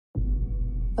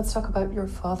Let's talk about your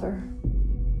father.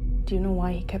 Do you know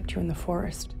why he kept you in the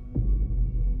forest?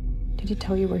 Did he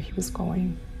tell you where he was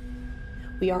going?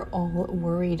 We are all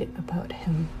worried about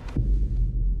him.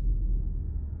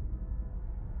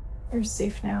 You're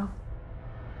safe now.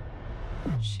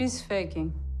 She's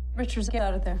faking. Richards, get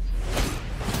out of there.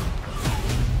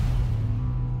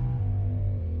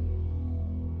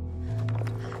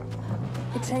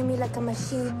 You train me like a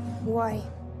machine. Why?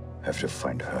 Have to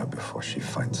find her before she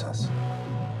finds us.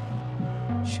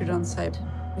 Shoot on sight.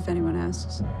 If anyone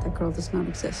asks, that girl does not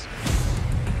exist.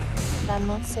 I'm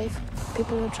not safe.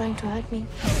 People are trying to hurt me.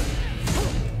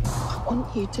 I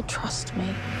want you to trust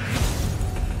me.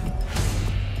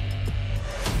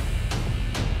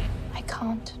 I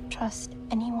can't trust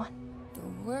anyone.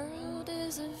 The world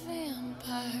is a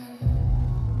vampire.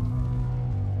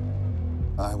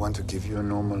 I want to give you a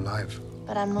normal life.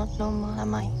 But I'm not normal,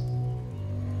 am I?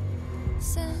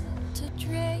 Sent to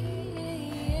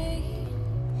drain.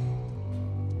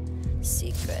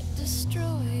 Secret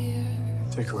destroyer.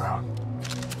 Take her out.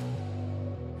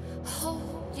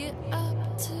 Hold you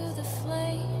up to the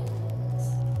flames.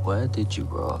 Where did you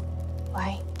grow up?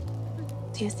 Why?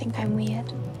 Do you think I'm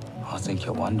weird? I think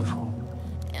you're wonderful.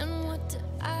 And what do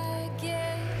I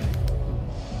get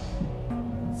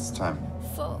It's time.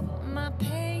 for my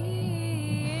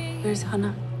pain? Where's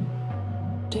HANNA?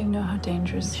 Do you know how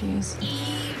dangerous she is?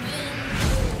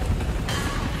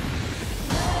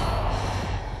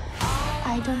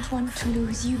 I don't want to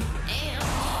lose you.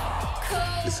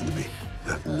 Listen to me.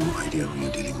 You have no idea who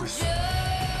you're dealing with.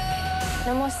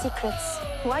 No more secrets.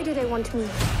 Why do they want me?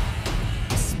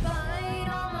 Despite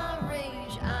all my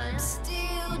rage, I'm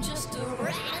still just a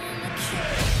rat in the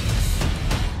cage.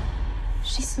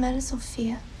 She smells of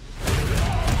fear.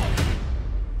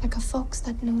 Like a fox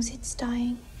that knows it's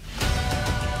dying.